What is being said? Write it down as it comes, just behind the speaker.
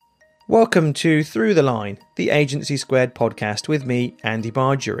Welcome to Through the Line, the Agency Squared podcast with me, Andy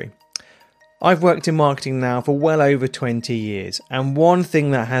Bargery. I've worked in marketing now for well over 20 years, and one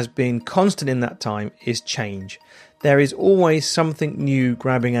thing that has been constant in that time is change. There is always something new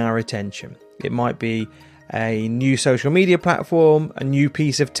grabbing our attention. It might be a new social media platform, a new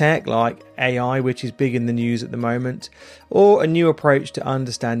piece of tech like AI, which is big in the news at the moment, or a new approach to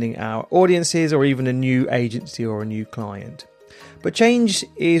understanding our audiences, or even a new agency or a new client. But change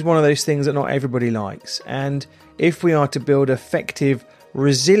is one of those things that not everybody likes, and if we are to build effective,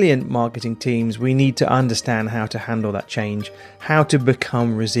 resilient marketing teams, we need to understand how to handle that change, how to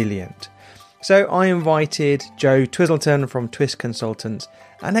become resilient. So I invited Joe Twiselton from Twiselton,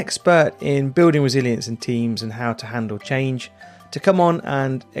 an expert in building resilience in teams and how to handle change, to come on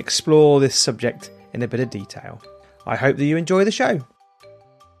and explore this subject in a bit of detail. I hope that you enjoy the show.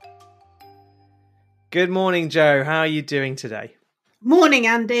 Good morning, Joe. How are you doing today? Morning,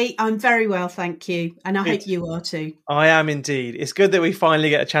 Andy. I'm very well, thank you. And I hope you are too. I am indeed. It's good that we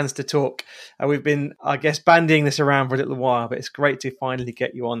finally get a chance to talk. We've been, bandying this around for a little while, but it's great to finally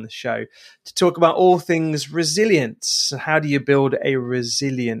get you on the show to talk about all things resilience. How do you build a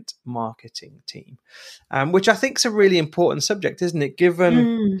resilient marketing team? Which I think is a really important subject, isn't it?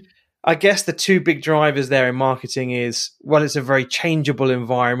 Given... I guess the two big drivers there in marketing is, well, it's a very changeable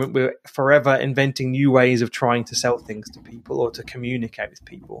environment. We're forever inventing new ways of trying to sell things to people or to communicate with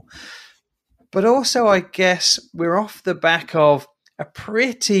people. But also, I guess we're off the back of a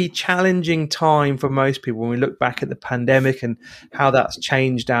pretty challenging time for most people when we look back at the pandemic and how that's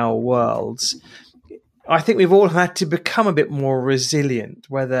changed our worlds. I think we've all had to become a bit more resilient,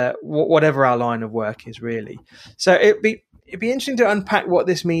 whatever our line of work is really. So it'd be interesting to unpack what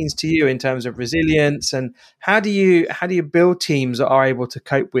this means to you in terms of resilience, and how do you build teams that are able to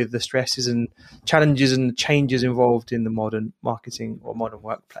cope with the stresses and challenges and changes involved in the modern marketing or modern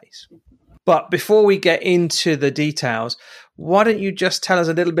workplace. But before we get into the details, why don't you just tell us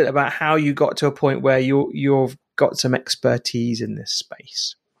a little bit about how you got to a point where you've got some expertise in this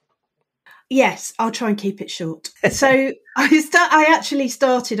space? Yes, I'll try and keep it short. So I actually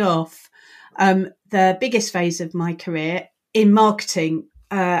started off the biggest phase of my career in marketing,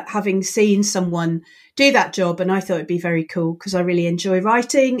 having seen someone do that job, and I thought it'd be very cool because I really enjoy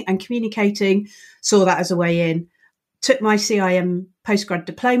writing and communicating, saw that as a way in, took my CIM postgrad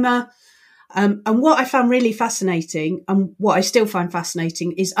diploma. And what I found really fascinating, and what I still find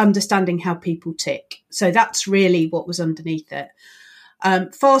fascinating, is understanding how people tick. So that's really what was underneath it.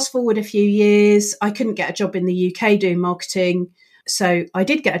 Fast forward a few years, I couldn't get a job in the UK doing marketing. So I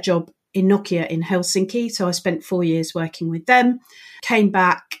did get a job in Nokia in Helsinki. So I spent 4 years working with them, came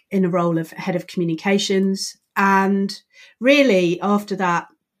back in a role of head of communications. And really after that,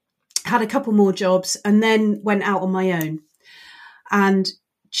 had a couple more jobs and then went out on my own. And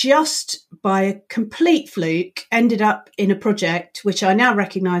just by a complete fluke, ended up in a project, which I now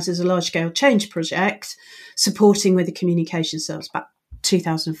recognise as a large-scale change project, supporting with the communication sales back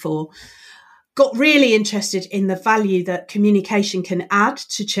 2004. Got really interested in the value that communication can add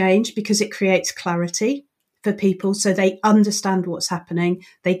to change because it creates clarity for people so they understand what's happening,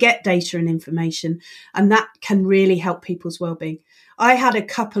 they get data and information, and that can really help people's well-being. I had a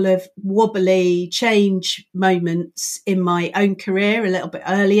couple of wobbly change moments in my own career a little bit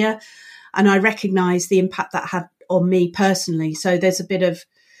earlier, and I recognised the impact that had on me personally. So there's a bit of,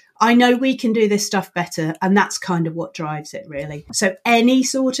 I know we can do this stuff better, and that's kind of what drives it, really. So any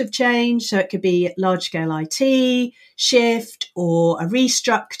sort of change, so it could be large-scale IT, shift, or a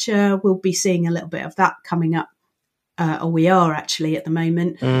restructure, we'll be seeing a little bit of that coming up, or we are actually at the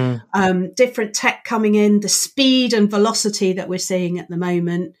moment. Different tech coming in, the speed and velocity that we're seeing at the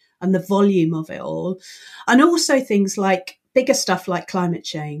moment, and the volume of it all. And also things like bigger stuff like climate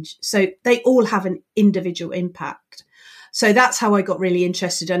change. So they all have an individual impact. So that's how I got really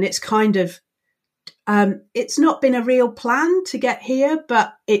interested. And it's kind of, it's not been a real plan to get here,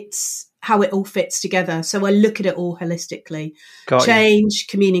 but it's how it all fits together. So I look at it all holistically. Change,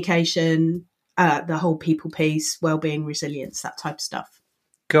 communication, the whole people piece, well-being, resilience, that type of stuff.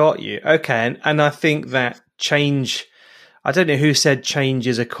 Got you. Okay. And I think that change, I don't know who said change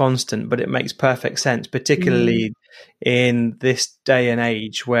is a constant, but it makes perfect sense, particularly in this day and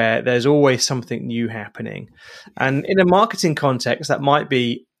age where there's always something new happening. And in a marketing context, that might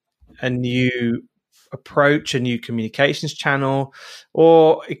be a new approach, a new communications channel,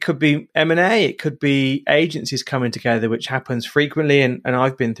 or it could be M&A, it could be agencies coming together, which happens frequently. And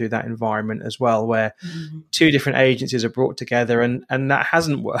I've been through that environment as well, where two different agencies are brought together and that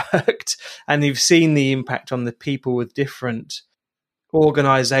hasn't worked. And you've seen the impact on the people with different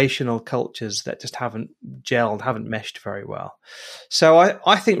organizational cultures that just haven't gelled, haven't meshed very well. So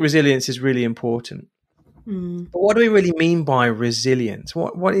I think resilience is really important. But what do we really mean by resilience?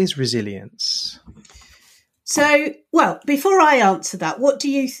 What is resilience? So, well, before I answer that, what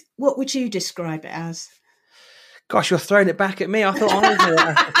would you describe it as? Gosh, you're throwing it back at me. I thought I was going to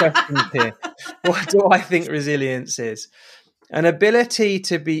ask the questions here. What do I think resilience is? An ability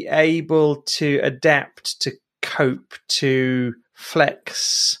to be able to adapt, to cope, to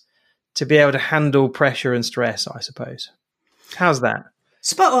flex, to be able to handle pressure and stress, I suppose. How's that?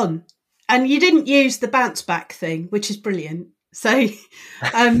 Spot on. And you didn't use the bounce back thing, which is brilliant. So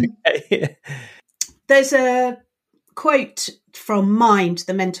there's a quote from Mind,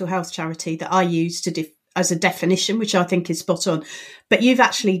 the mental health charity, that I use as a definition, which I think is spot on. But you've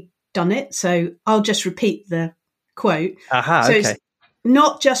actually done it, so I'll just repeat the quote. Okay. It's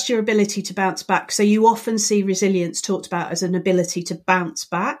not just your ability to bounce back. So you often see resilience talked about as an ability to bounce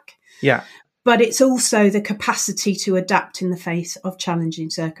back. Yeah. But it's also the capacity to adapt in the face of challenging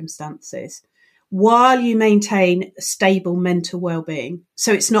circumstances while you maintain stable mental well-being.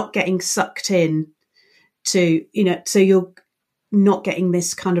 So it's not getting sucked in to, so you're not getting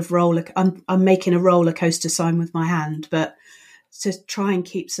this kind of I'm making a roller coaster sign with my hand, but to try and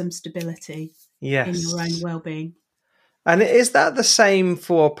keep some stability in your own well-being. And is that the same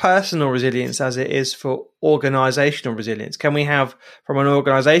for personal resilience as it is for organizational resilience? Can we have, from an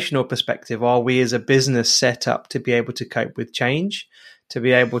organizational perspective, are we as a business set up to be able to cope with change, to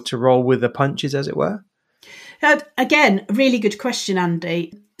be able to roll with the punches, as it were? Again, really good question,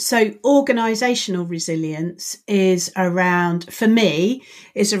 Andy. So organizational resilience is around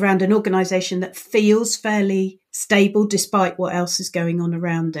an organization that feels fairly stable despite what else is going on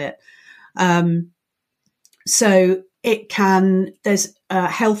around it. So there's a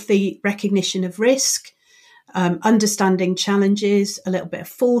healthy recognition of risk, understanding challenges, a little bit of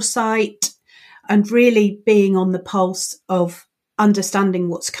foresight, and really being on the pulse of understanding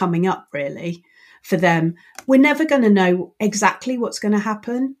what's coming up, really, for them. We're never going to know exactly what's going to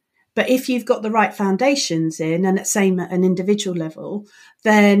happen, but if you've got the right foundations in, and same at an individual level,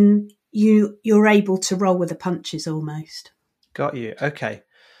 then you're able to roll with the punches almost. Got you. Okay.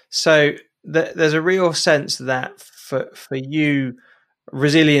 So there's a real sense that for you,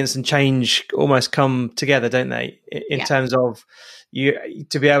 resilience and change almost come together, don't they? In terms of you,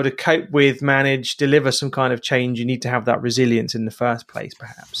 to be able to cope with, manage, deliver some kind of change, you need to have that resilience in the first place,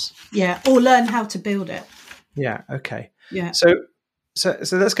 perhaps. Yeah, or learn how to build it. Yeah. Okay. Yeah. So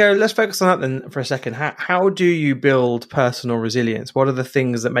let's focus on that then for a second. How do you build personal resilience? What are the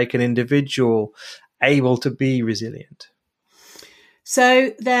things that make an individual able to be resilient?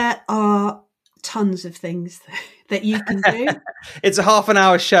 So there are tons of things that you can do. It's a half an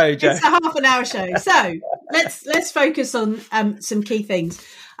hour show, Jo. It's a half an hour show. So let's focus on some key things.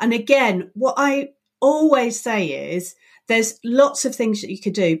 And again, what I always say is there's lots of things that you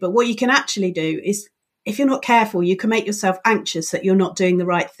could do, but what you can actually do is, if you're not careful, you can make yourself anxious that you're not doing the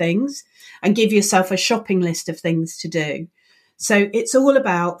right things and give yourself a shopping list of things to do. So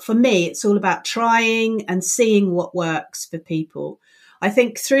for me, it's all about trying and seeing what works for people. I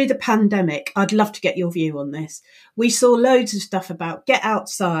think through the pandemic, I'd love to get your view on this. We saw loads of stuff about get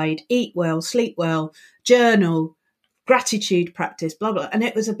outside, eat well, sleep well, journal, gratitude practice, blah, blah. And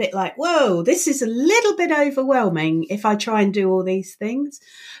it was a bit like, whoa, this is a little bit overwhelming if I try and do all these things.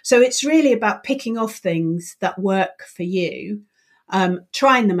 So it's really about picking off things that work for you,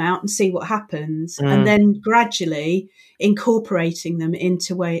 trying them out and see what happens, and then gradually incorporating them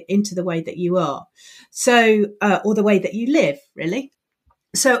into the way that you are. So, or the way that you live, really.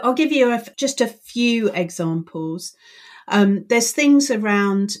 So I'll give you just a few examples. There's things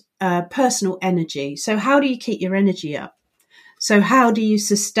around personal energy. So how do you keep your energy up? So how do you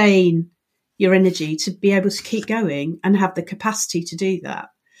sustain your energy to be able to keep going and have the capacity to do that?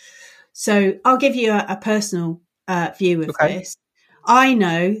 So I'll give you a personal view of this. I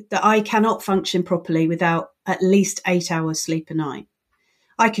know that I cannot function properly without at least 8 hours sleep a night.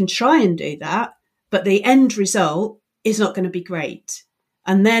 I can try and do that, but the end result is not going to be great.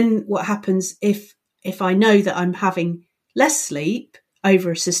 And then what happens if I know that I'm having less sleep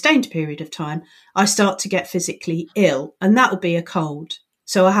over a sustained period of time, I start to get physically ill, and that will be a cold.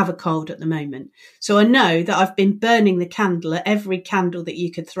 So I have a cold at the moment. So I know that I've been burning the candle at every candle that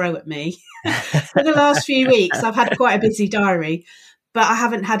you could throw at me. For the last few weeks, I've had quite a busy diary, but I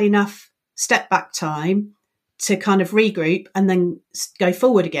haven't had enough step back time to kind of regroup and then go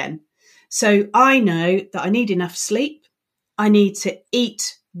forward again. So I know that I need enough sleep. I need to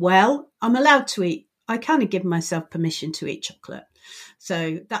eat well. I'm allowed to eat. I kind of give myself permission to eat chocolate.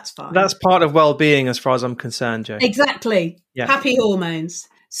 So that's fine. That's part of well-being as far as I'm concerned, Joe. Exactly. Yeah. Happy hormones.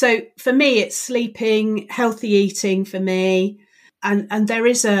 So for me, it's sleeping, healthy eating for me. And there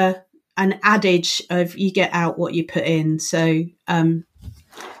is an adage of you get out what you put in. So,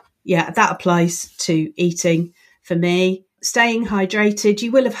 that applies to eating for me. Staying hydrated.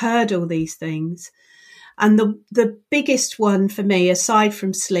 You will have heard all these things. And the biggest one for me, aside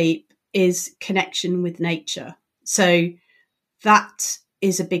from sleep, is connection with nature. So that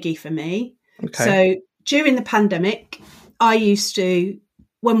is a biggie for me. Okay. So during the pandemic, I used to,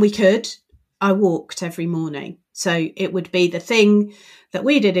 when we could, I walked every morning. So it would be the thing that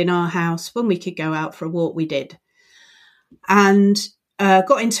we did in our house. When we could go out for a walk, we did. And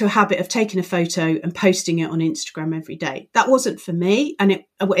got into a habit of taking a photo and posting it on Instagram every day. That wasn't for me. And it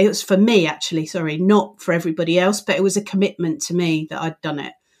was for me, actually, not for everybody else, but it was a commitment to me that I'd done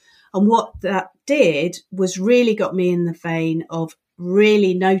it. And what that did was really got me in the vein of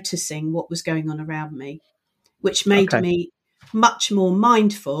really noticing what was going on around me, which made me much more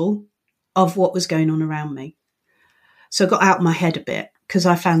mindful of what was going on around me. So I got out of my head a bit, because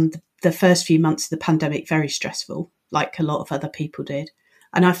I found the first few months of the pandemic very stressful, like a lot of other people did.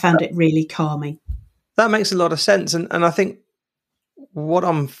 And I found it really calming. That makes a lot of sense. And I think what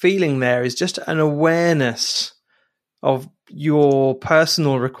I'm feeling there is just an awareness of your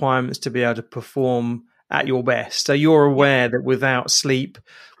personal requirements to be able to perform at your best. So you're aware that without sleep,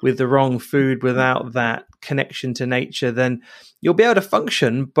 with the wrong food, without that connection to nature, then you'll be able to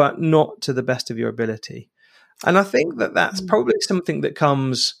function, but not to the best of your ability. And I think that that's probably something that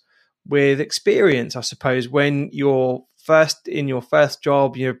comes with experience, I suppose. When you're in your first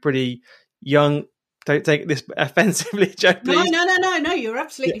job, you're pretty young. Don't take this offensively, Joe, please. No, you're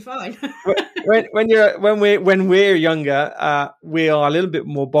absolutely fine. when we're younger, we are a little bit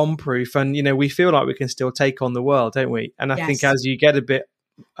more bomb-proof, and we feel like we can still take on the world, don't we? And I think as you get a bit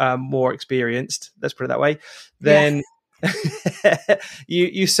more experienced, let's put it that way, then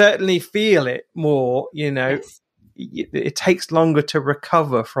you certainly feel it more. It takes longer to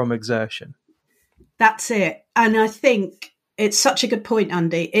recover from exertion. That's it. And I think it's such a good point,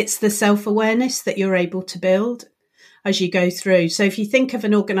 Andy. It's the self-awareness that you're able to build as you go through. So if you think of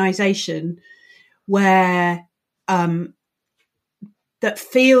an organisation where that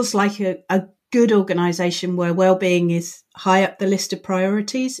feels like a good organisation, where well-being is high up the list of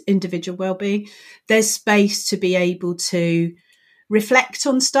priorities, individual well-being, there's space to be able to reflect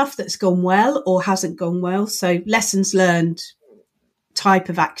on stuff that's gone well or hasn't gone well. So lessons learned type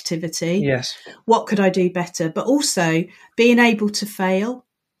of activity. Yes. What could I do better? But also being able to fail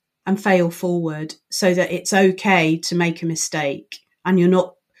and fail forward, so that it's okay to make a mistake and you're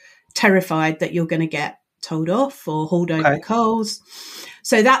not terrified that you're going to get told off or hauled over the coals.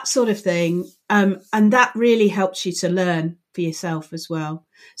 So that sort of thing. And that really helps you to learn for yourself as well.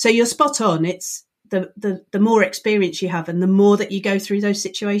 So you're spot on. It's the more experience you have and the more that you go through those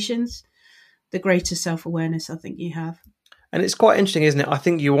situations, the greater self-awareness I think you have. And it's quite interesting, isn't it? I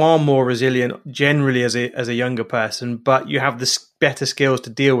think you are more resilient generally as a younger person, but you have the better skills to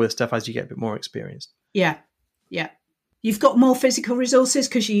deal with stuff as you get a bit more experienced. Yeah. You've got more physical resources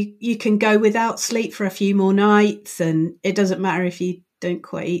because you can go without sleep for a few more nights, and it doesn't matter if you don't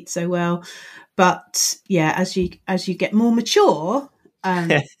quite eat so well. But as you get more mature,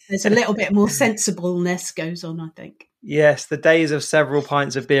 there's a little bit more sensibleness goes on, I think. Yes, the days of several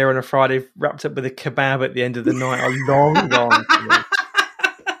pints of beer on a Friday wrapped up with a kebab at the end of the night are long gone.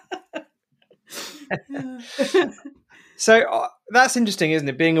 So that's interesting, isn't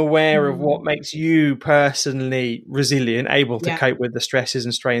it? Being aware of what makes you personally resilient, able to cope with the stresses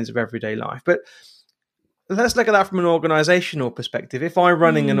and strains of everyday life. But let's look at that from an organizational perspective. If I'm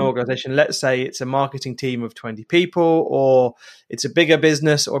running an organization, let's say it's a marketing team of 20 people, or it's a bigger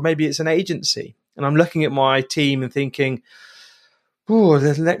business, or maybe it's an agency, and I'm looking at my team and thinking,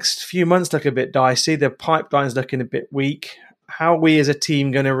 the next few months look a bit dicey. The pipeline's looking a bit weak. How are we as a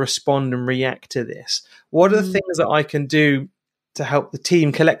team going to respond and react to this? What are the things that I can do to help the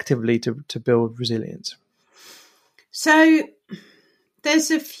team collectively to build resilience? So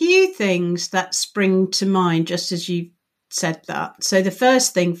there's a few things that spring to mind just as you said that. So the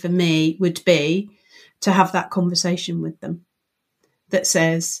first thing for me would be to have that conversation with them that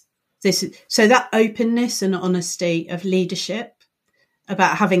says this. So that openness and honesty of leadership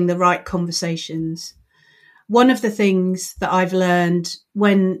about having the right conversations. One of the things that I've learned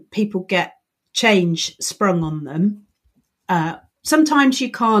when people get change sprung on them, sometimes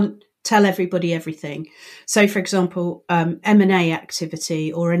you can't tell everybody everything. So, for example, M&A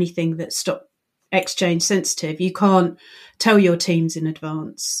activity or anything that's stock exchange sensitive, you can't tell your teams in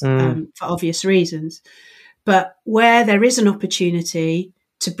advance for obvious reasons. But where there is an opportunity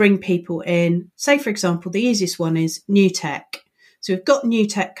to bring people in, say, for example, the easiest one is new tech. So we've got new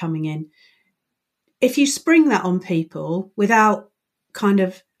tech coming in. If you spring that on people without kind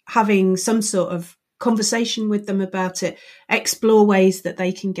of having some sort of conversation with them about it, explore ways that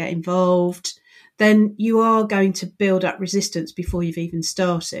they can get involved, then you are going to build up resistance before you've even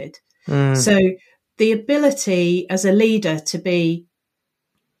started. So the ability as a leader to be,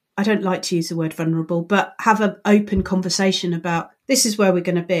 I don't like to use the word vulnerable, but have an open conversation about, this is where we're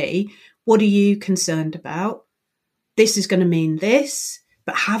going to be. What are you concerned about? This is going to mean this,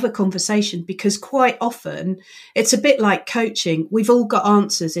 but have a conversation, because quite often it's a bit like coaching. We've all got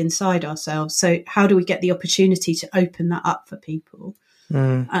answers inside ourselves. So how do we get the opportunity to open that up for people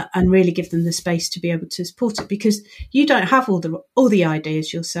and really give them the space to be able to support it? Because you don't have all the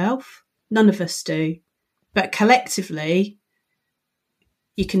ideas yourself. None of us do. But collectively,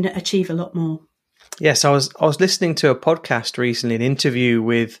 you can achieve a lot more. Yes, I was listening to a podcast recently, an interview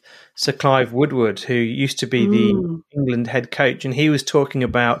with Sir Clive Woodward, who used to be the England head coach, and he was talking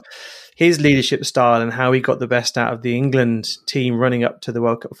about his leadership style and how he got the best out of the England team running up to the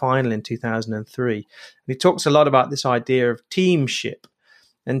World Cup final in 2003. And he talks a lot about this idea of teamship,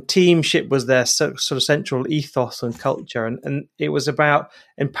 and teamship was their sort of central ethos and culture, and it was about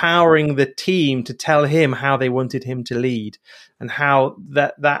empowering the team to tell him how they wanted him to lead, and how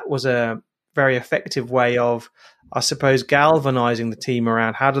that was a very effective way of, I suppose, galvanizing the team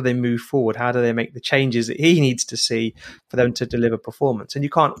around how do they move forward, how do they make the changes that he needs to see for them to deliver performance. And you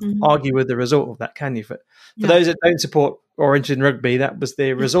can't argue with the result of that, can you? For those that don't support or interested in rugby, that was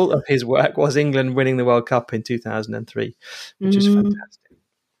the result of his work, was England winning the World Cup in 2003, which is fantastic.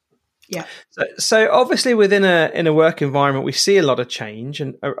 Yeah. So obviously within a work environment, we see a lot of change,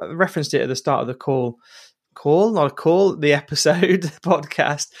 and I referenced it at the start of the the episode, the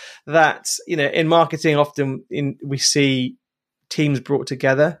podcast, that, in marketing, often we see teams brought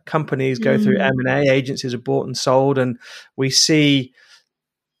together, companies go through M&A, agencies are bought and sold, and we see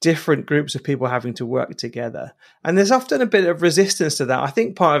different groups of people having to work together. And there's often a bit of resistance to that. I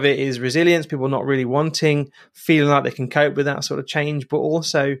think part of it is resilience, people not really feeling like they can cope with that sort of change, but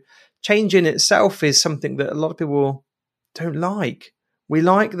also change in itself is something that a lot of people don't like. We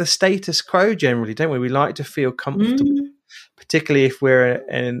like the status quo generally, don't we? We like to feel comfortable, particularly if we're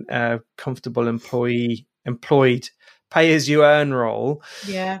in a comfortable employed pay-as-you-earn role.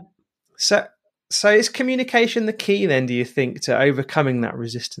 Yeah. So is communication the key then, do you think, to overcoming that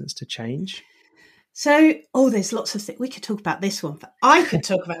resistance to change? So, there's lots of things. We could talk about this one. I could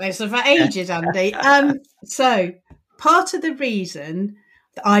talk about this one for ages, Andy. So part of the reason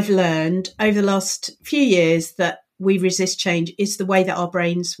that I've learned over the last few years that we resist change is the way that our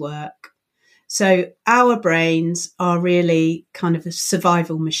brains work. So our brains are really kind of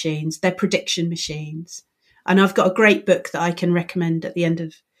survival machines. They're prediction machines. And I've got a great book that I can recommend at the end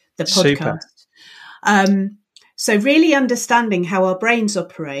of the podcast. So really understanding how our brains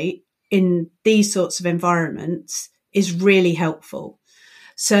operate in these sorts of environments is really helpful.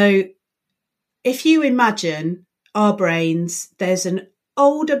 So if you imagine our brains, there's an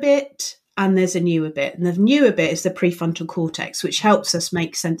older bit and there's a newer bit. And the newer bit is the prefrontal cortex, which helps us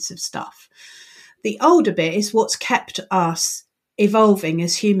make sense of stuff. The older bit is what's kept us evolving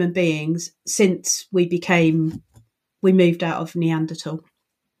as human beings since we moved out of Neanderthal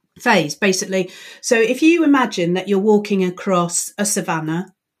phase, basically. So if you imagine that you're walking across a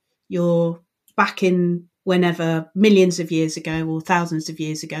savanna, you're back in whenever, millions of years ago or thousands of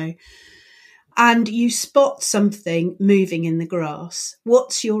years ago, and you spot something moving in the grass,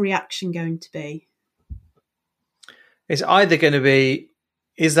 what's your reaction going to be? It's either going to be,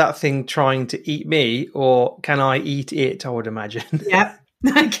 is that thing trying to eat me, or can I eat it, I would imagine. Yeah.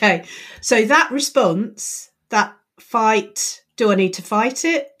 Okay. So that response, that fight, do I need to fight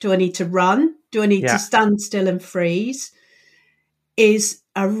it? Do I need to run? Do I need to stand still and freeze? Is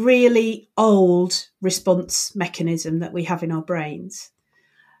a really old response mechanism that we have in our brains.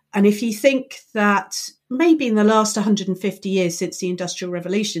 And if you think that maybe in the last 150 years since the Industrial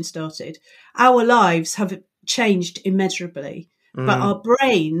Revolution started, our lives have changed immeasurably, but our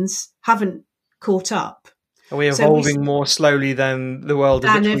brains haven't caught up. Are we evolving more slowly than the world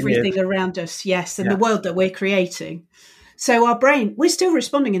and everything around us? Yes, and the world that we're creating. So our brain, we're still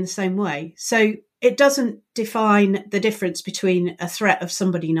responding in the same way. So it doesn't define the difference between a threat of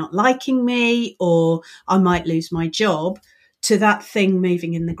somebody not liking me or I might lose my job to that thing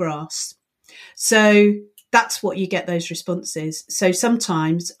moving in the grass. So that's what you get those responses. So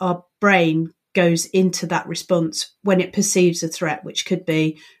sometimes our brain goes into that response when it perceives a threat, which could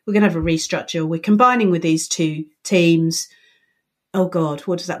be, we're going to have a restructure, we're combining with these two teams, oh God,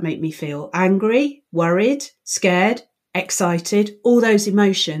 what does that make me feel? Angry, worried, scared, excited, all those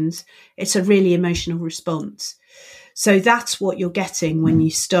emotions. It's a really emotional response. So that's what you're getting when you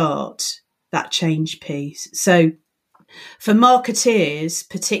start that change piece. So for marketeers,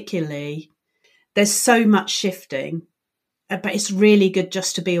 particularly, there's so much shifting, but it's really good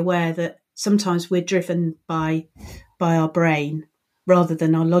just to be aware that sometimes we're driven by our brain rather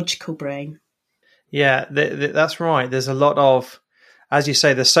than our logical brain. Yeah, that's right. There's a lot of, as you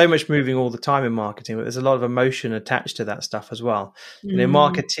say, there's so much moving all the time in marketing, but there's a lot of emotion attached to that stuff as well.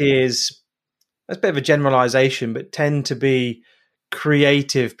 Marketeers, that's a bit of a generalization, but tend to be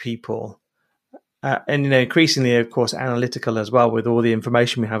creative people. And, increasingly, of course, analytical as well with all the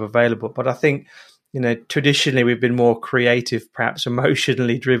information we have available. But I think, traditionally we've been more creative, perhaps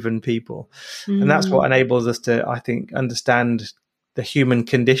emotionally driven people. And that's what enables us to, I think, understand the human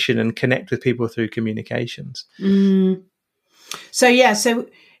condition and connect with people through communications. So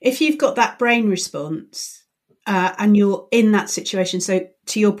if you've got that brain response and you're in that situation, so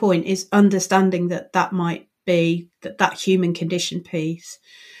to your point is understanding that might be that human condition piece.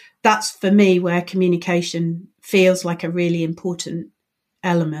 That's for me where communication feels like a really important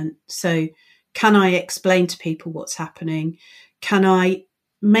element. So can I explain to people what's happening? Can I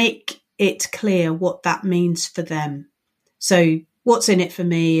make it clear what that means for them? So what's in it for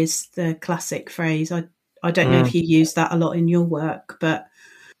me is the classic phrase. I don't know if you use that a lot in your work, but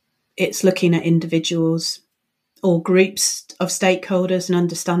it's looking at individuals or groups of stakeholders and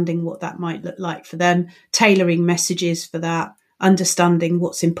understanding what that might look like for them, tailoring messages for that, understanding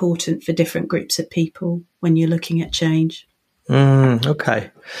what's important for different groups of people when you're looking at change.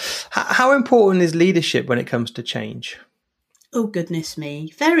 Okay. How important is leadership when it comes to change? Oh, goodness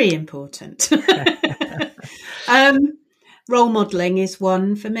me. Very important. Role modelling is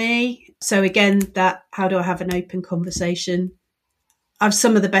one for me. So again, how do I have an open conversation?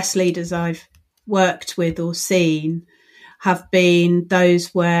 Some of the best leaders I've worked with or seen have been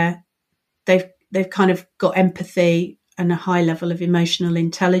those where they've kind of got empathy and a high level of emotional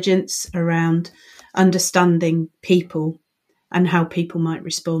intelligence around understanding people and how people might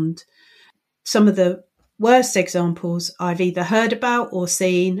respond. Some of the worst examples I've either heard about or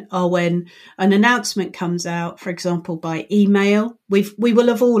seen are when an announcement comes out, for example, by email. We will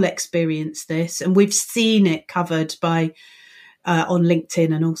have all experienced this, and we've seen it covered by on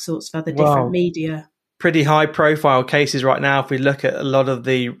LinkedIn and all sorts of other different media. Pretty high profile cases right now if we look at a lot of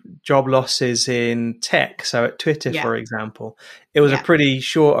the job losses in tech. So at Twitter, for example, it was a pretty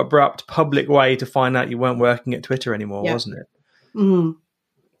short, abrupt, public way to find out you weren't working at Twitter anymore, wasn't it?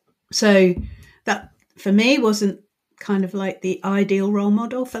 So that for me wasn't kind of like the ideal role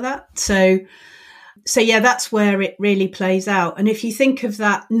model for that. So that's where it really plays out. And if you think of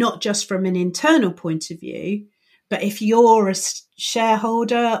that not just from an internal point of view, but if you're a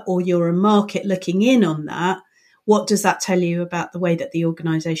shareholder or you're a market looking in on that, what does that tell you about the way that the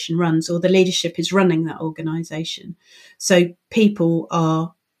organisation runs or the leadership is running that organisation? So people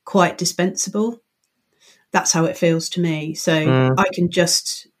are quite dispensable. That's how it feels to me. So I can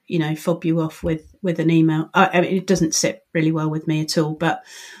just, fob you off with an email. I mean, it doesn't sit really well with me at all, but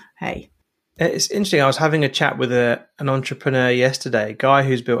hey. It's interesting. I was having a chat with an entrepreneur yesterday, a guy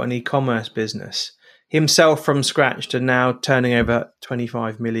who's built an e-commerce business himself from scratch to now turning over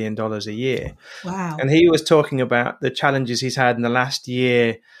 $25 million a year. Wow. And he was talking about the challenges he's had in the last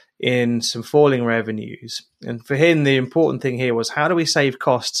year in some falling revenues. And for him, the important thing here was how do we save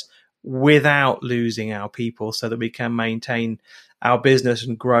costs without losing our people so that we can maintain our business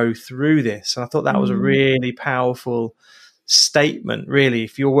and grow through this? And I thought that was a really powerful statement, really.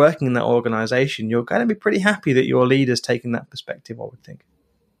 If you're working in that organization, you're going to be pretty happy that your leader's taking that perspective, I would think.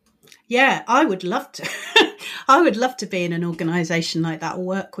 Yeah, I would love to. I would love to be in an organisation like that or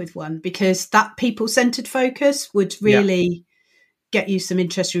work with one, because that people-centred focus would really get you some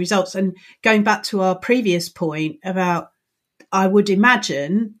interesting results. And going back to our previous point about, I would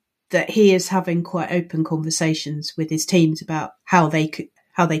imagine that he is having quite open conversations with his teams about how they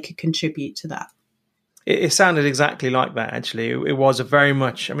could contribute to that. It sounded exactly like that, actually. It was a very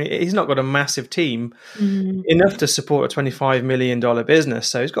much, I mean, he's not got a massive team enough to support a $25 million business.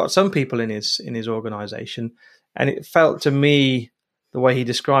 So he's got some people in his organization. And it felt to me, the way he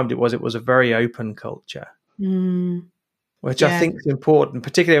described it was a very open culture, which I think is important,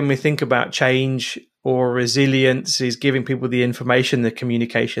 particularly when we think about change or resilience, is giving people the information, the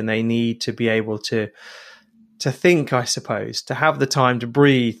communication they need to be able to think, I suppose, to have the time to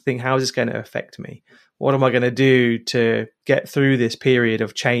breathe, think, how is this going to affect me? What am I going to do to get through this period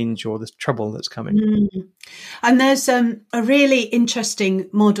of change or this trouble that's coming? And there's a really interesting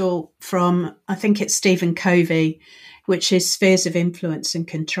model from, I think it's Stephen Covey. which is spheres of influence and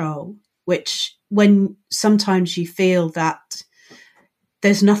control, which when sometimes you feel that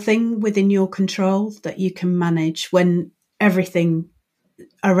there's nothing within your control that you can manage, when everything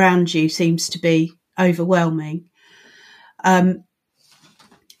around you seems to be overwhelming.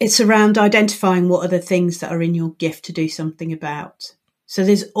 It's around identifying what are the things that are in your gift to do something about. So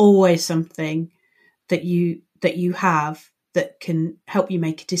there's always something that you have that can help you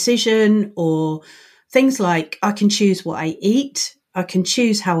make a decision, or things like I can choose what I eat. I can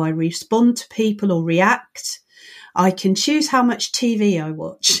choose how I respond to people or react. I can choose how much TV I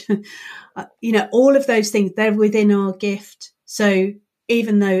watch. All of those things, they're within our gift. So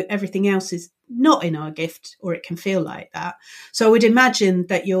even though everything else is not in our gift, or it can feel like that. So I would imagine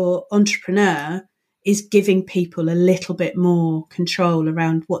that your entrepreneur is giving people a little bit more control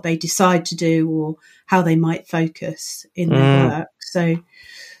around what they decide to do or how they might focus in their work. So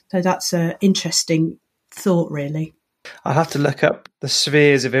that's an interesting thought, really. I'll have to look up the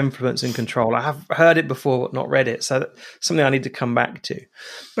spheres of influence and control. I have heard it before, but not read it. So that's something I need to come back to.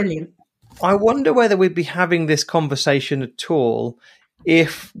 Brilliant. I wonder whether we'd be having this conversation at all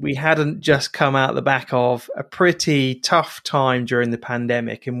if we hadn't just come out the back of a pretty tough time during the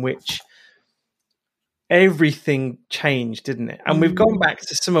pandemic, in which everything changed, didn't it? And we've gone back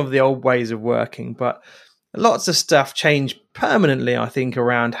to some of the old ways of working, but lots of stuff changed permanently, I think,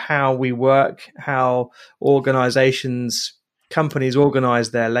 around how we work, how organizations, companies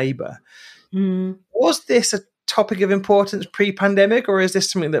organize their labor. Was this a topic of importance pre-pandemic, or is this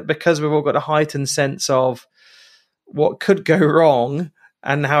something that, because we've all got a heightened sense of what could go wrong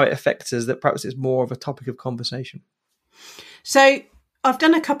and how it affects us, that perhaps it's more of a topic of conversation? So I've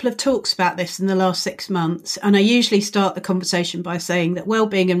done a couple of talks about this in the last 6 months, and I usually start the conversation by saying that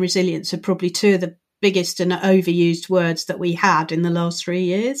well-being and resilience are probably two of the biggest and overused words that we had in the last 3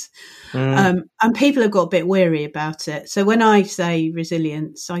 years. And people have got a bit weary about it. So when I say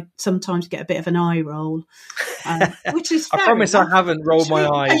resilience, I sometimes get a bit of an eye roll, which is fair I promise enough. I haven't rolled my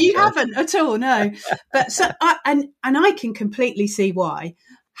eyes. You haven't at all, no. But so I can completely see why.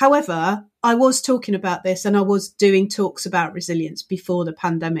 However, I was talking about this and I was doing talks about resilience before the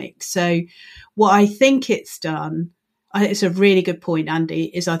pandemic. So what I think it's done, it's a really good point, Andy,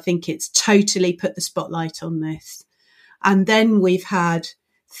 is I think it's totally put the spotlight on this. And then we've had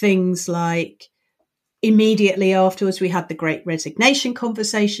things like, immediately afterwards, we had the Great Resignation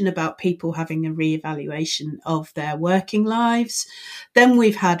conversation about people having a reevaluation of their working lives. Then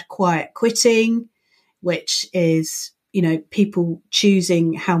we've had quiet quitting, which is, people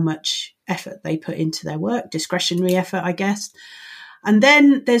choosing how much effort they put into their work, discretionary effort, I guess. And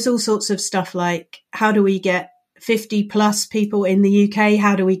then there's all sorts of stuff like, how do we get 50 plus people in the UK?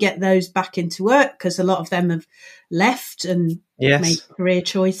 How do we get those back into work? Because a lot of them have left and made career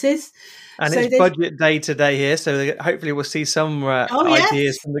choices. And so it's budget day today here, so hopefully we'll see some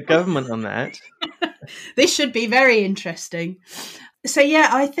ideas from the government on that. This should be very interesting. So,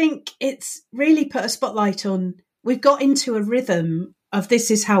 I think it's really put a spotlight on, we've got into a rhythm of this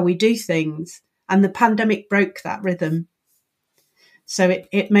is how we do things, and the pandemic broke that rhythm. So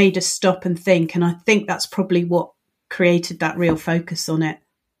it made us stop and think, and I think that's probably what created that real focus on it.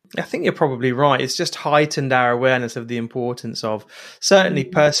 I think you're probably right. It's just heightened our awareness of the importance of certainly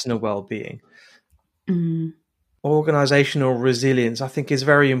personal well-being. Organizational resilience, I think, is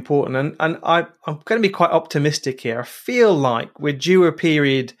very important. And I'm going to be quite optimistic here. I feel like we're due a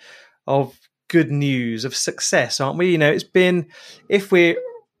period of good news, of success, aren't we? It's been, if we're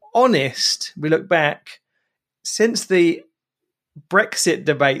honest, we look back, since the Brexit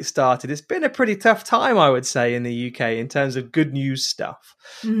debate started, it's been a pretty tough time, I would say, in the UK in terms of good news stuff.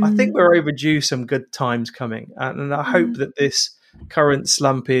 I think we're overdue some good times coming, and I hope that this current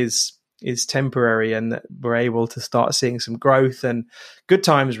slump is temporary and that we're able to start seeing some growth and good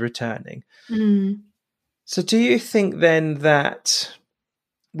times returning. So do you think then that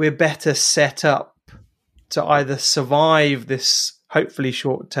we're better set up to either survive this hopefully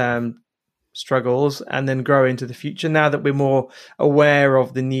short-term struggles and then grow into the future, now that we're more aware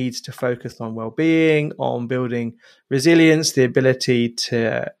of the needs to focus on well-being, on building resilience, the ability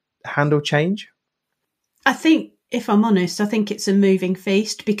to handle change? I think, if I'm honest, I think it's a moving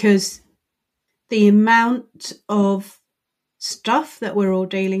feast, because the amount of stuff that we're all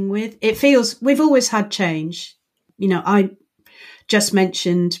dealing with, it feels we've always had change. I just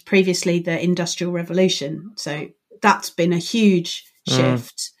mentioned previously the Industrial Revolution, so that's been a huge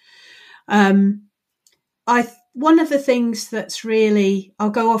shift. One of the things that's really, I'll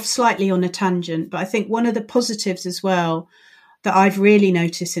go off slightly on a tangent, but I think one of the positives as well that I've really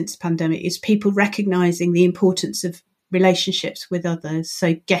noticed since the pandemic is people recognizing the importance of relationships with others.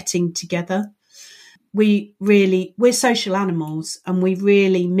 So getting together. we're social animals, and we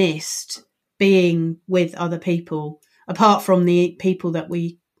really missed being with other people, apart from the people that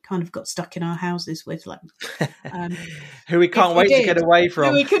we kind of got stuck in our houses with, like who we can't wait to get away from.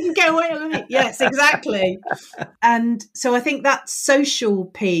 Who we couldn't get away with. Yes, exactly. And so I think that social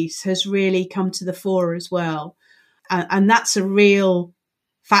piece has really come to the fore as well. And that's a real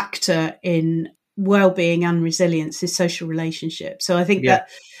factor in well-being and resilience, is social relationships. So I think that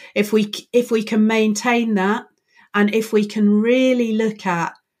if we can maintain that, and if we can really look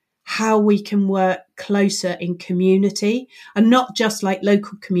at how we can work closer in community, and not just like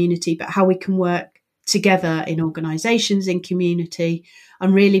local community, but how we can work together in organisations, in community,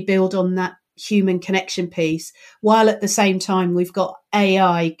 and really build on that human connection piece, while at the same time we've got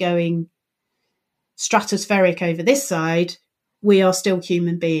AI going stratospheric over this side, we are still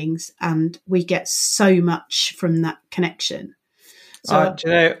human beings, and we get so much from that connection. So,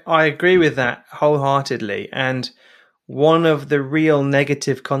 I agree with that wholeheartedly. And one of the real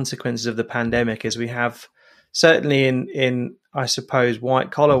negative consequences of the pandemic is we have, certainly in I suppose, white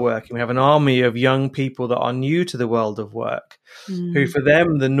collar working, we have an army of young people that are new to the world of work, who for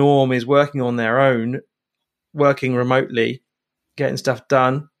them the norm is working on their own, working remotely, getting stuff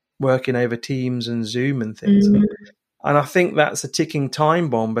done, working over Teams and Zoom and things. And I think that's a ticking time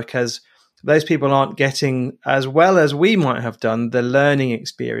bomb, because those people aren't getting, as well as we might have done, the learning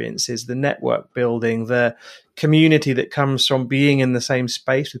experiences, the network building, the community that comes from being in the same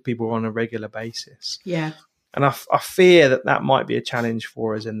space with people on a regular basis. Yeah. And I fear that might be a challenge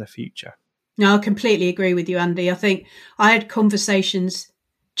for us in the future. No, I completely agree with you, Andy. I think I had conversations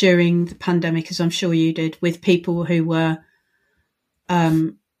during the pandemic, as I'm sure you did, with people who were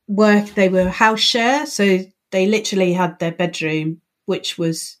they were house share. So they literally had their bedroom, which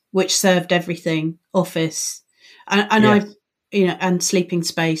served everything, office, and and sleeping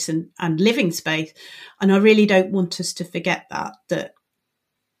space and living space. And I really don't want us to forget that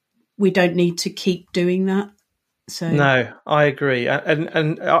we don't need to keep doing that. So no, I agree.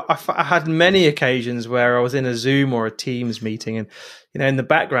 And I had many occasions where I was in a Zoom or a Teams meeting, and in the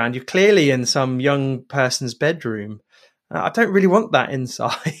background you're clearly in some young person's bedroom. I don't really want that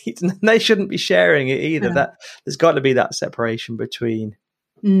inside. They shouldn't be sharing it either. Yeah. That there's got to be that separation between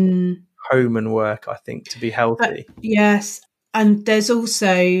home and work, I think, to be healthy. But, yes, and there's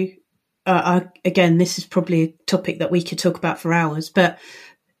also again, this is probably a topic that we could talk about for hours, but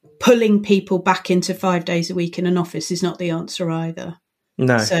pulling people back into 5 days a week in an office is not the answer either.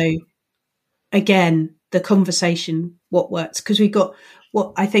 No. So again, the conversation, what works, because we've got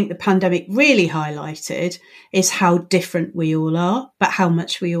what I think the pandemic really highlighted is how different we all are, but how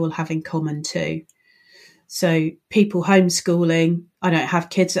much we all have in common too. So people homeschooling, I don't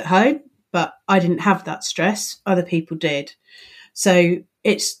have kids at home, but I didn't have that stress. Other people did. So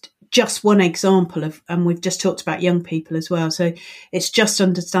it's just one example of, and we've just talked about young people as well. So it's just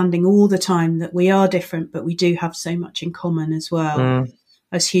understanding all the time that we are different, but we do have so much in common as well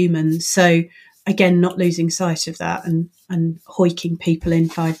as humans. So again, not losing sight of that and hoiking people in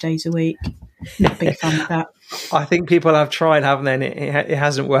 5 days a week. Not a big fan of that. I think people have tried, haven't they? And it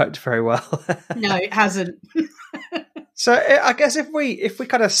hasn't worked very well. No, it hasn't. So I guess if we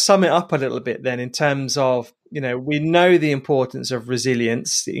kind of sum it up a little bit then, in terms of, we know the importance of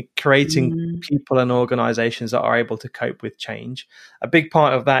resilience, creating people and organizations that are able to cope with change. A big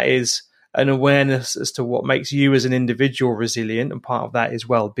part of that is an awareness as to what makes you as an individual resilient, and part of that is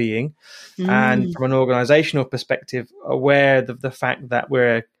well-being. And from an organizational perspective, aware of the fact that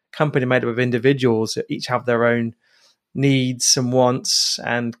we're a company made up of individuals that each have their own needs and wants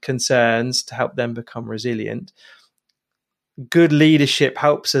and concerns to help them become resilient. Good leadership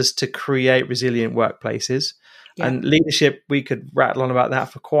helps us to create resilient workplaces. Yeah. And leadership, we could rattle on about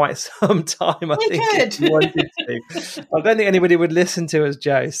that for quite some time. I think if we wanted to. I don't think anybody would listen to us,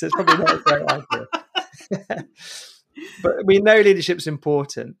 Joe, so it's probably not a great idea. But we know leadership's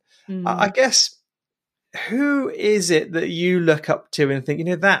important. I guess, who is it that you look up to and think,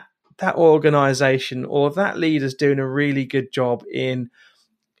 that organization or that leader's doing a really good job in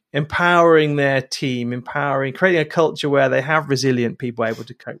empowering their team, creating a culture where they have resilient people able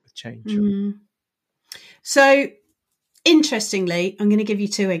to cope with change? So, interestingly, I'm going to give you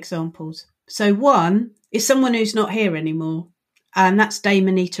two examples. So one is someone who's not here anymore, and that's Dame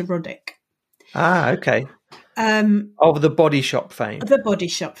Anita Roddick. Ah, okay. Of the Body Shop fame. The Body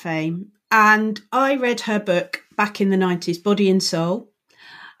Shop fame. And I read her book back in the 90s, Body and Soul,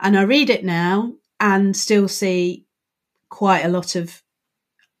 and I read it now and still see quite a lot of,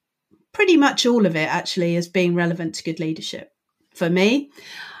 pretty much all of it actually, as being relevant to good leadership for me.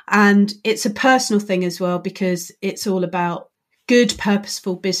 And it's a personal thing as well, because it's all about good,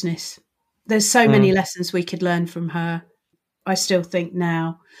 purposeful business. There's so many lessons we could learn from her, I still think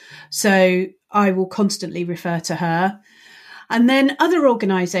now. So I will constantly refer to her. And then other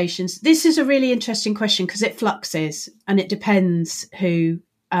organisations. This is a really interesting question because it fluxes and it depends who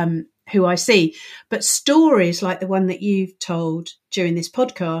I see. But stories like the one that you've told during this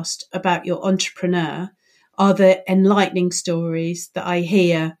podcast about your entrepreneur are the enlightening stories that I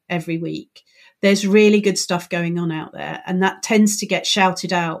hear every week. There's really good stuff going on out there, and that tends to get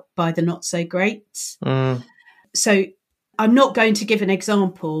shouted out by the not so greats. So I'm not going to give an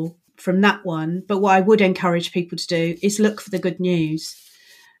example from that one, but what I would encourage people to do is look for the good news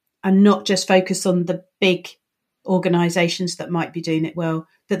and not just focus on the big organisations that might be doing it well,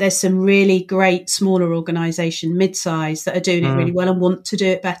 that there's some really great smaller organisation, mid-size, that are doing it really well and want to do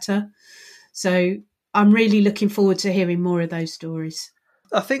it better. So I'm really looking forward to hearing more of those stories.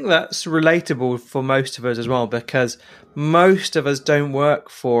 I think that's relatable for most of us as well, because most of us don't work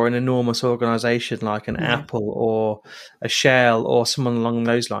for an enormous organisation like an Apple or a Shell or someone along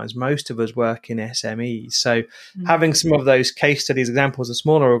those lines. Most of us work in SMEs. So having some of those case studies, examples of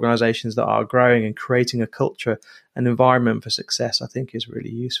smaller organisations that are growing and creating a culture and environment for success, I think is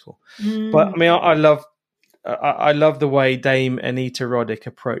really useful. But I mean, I love the way Dame Anita Roddick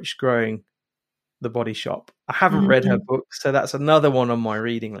approached growing The Body Shop. I haven't read her book, so that's another one on my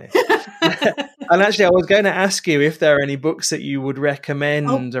reading list. And actually, I was going to ask you if there are any books that you would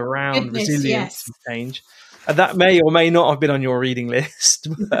recommend around resilience and change. And that may or may not have been on your reading list.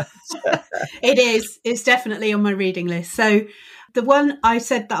 But It is. It's definitely on my reading list. So the one I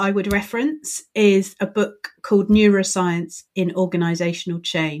said that I would reference is a book called Neuroscience in Organizational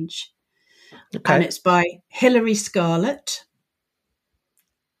Change. Okay. And it's by Hilary Scarlett.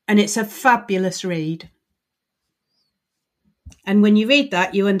 And it's a fabulous read. And when you read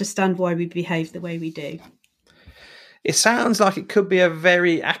that, you understand why we behave the way we do. It sounds like it could be a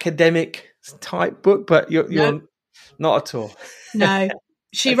very academic type book, but you're not at all. No,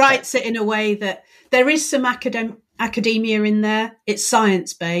 she writes it in a way that there is some academia in there. It's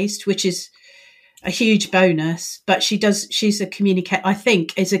science-based, which is a huge bonus, but she's a communicator, I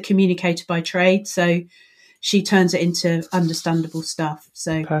think, is a communicator by trade. So she turns it into understandable stuff.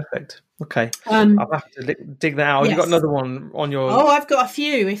 So perfect. Okay. I'll have to dig that out. Yes. You've got another one on your... Oh, I've got a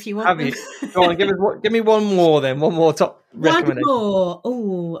few if you want. Have you? Go on, give me one more then. One more top recommendation. One more.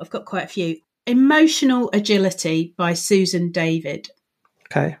 Oh, I've got quite a few. Emotional Agility by Susan David.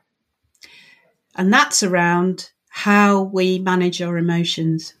 Okay. And that's around how we manage our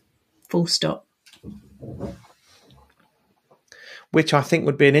emotions. Full stop. Which I think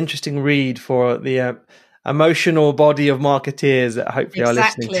would be an interesting read for the... emotional body of marketeers that hopefully are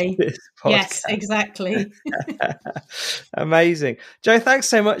listening to this podcast. Yes, exactly. Amazing. Jo, thanks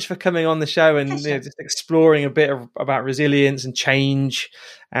so much for coming on the show and just exploring a bit about resilience and change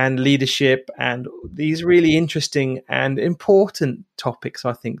and leadership and these really interesting and important topics,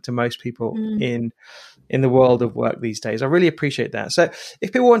 I think, to most people in the world of work these days. I really appreciate that. So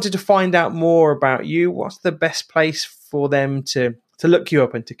if people wanted to find out more about you, what's the best place for them to look you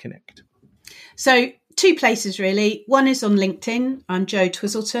up and to connect? So 2 places really. One is on LinkedIn. I'm Jo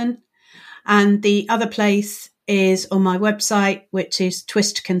Twiselton. And the other place is on my website, which is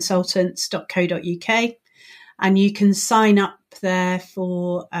twistconsultants.co.uk. And you can sign up there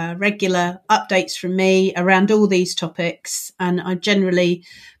for regular updates from me around all these topics. And I generally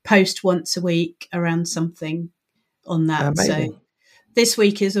post once a week around something on that. Amazing. So this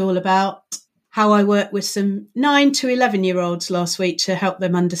week is all about how I worked with some 9 to 11-year-olds last week to help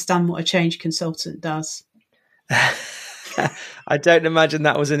them understand what a change consultant does. I don't imagine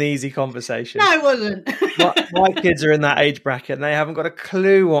that was an easy conversation. No, it wasn't. my kids are in that age bracket and they haven't got a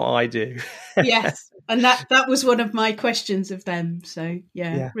clue what I do. Yes, and that was one of my questions of them. So,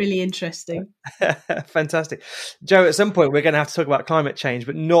 yeah. Really interesting. Fantastic. Jo, at some point we're going to have to talk about climate change,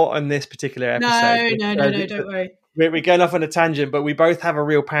 but not on this particular episode. No, don't worry. We're going off on a tangent, but we both have a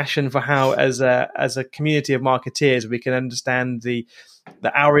real passion for how, as a community of marketeers, we can understand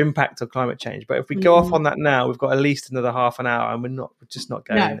our impact on climate change. But if we go off on that now, we've got at least another half an hour, and we're just not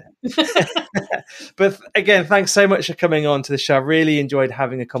going there. But again, thanks so much for coming on to the show. I really enjoyed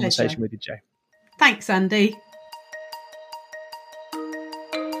having a conversation with you, Jo. Thanks, Andy.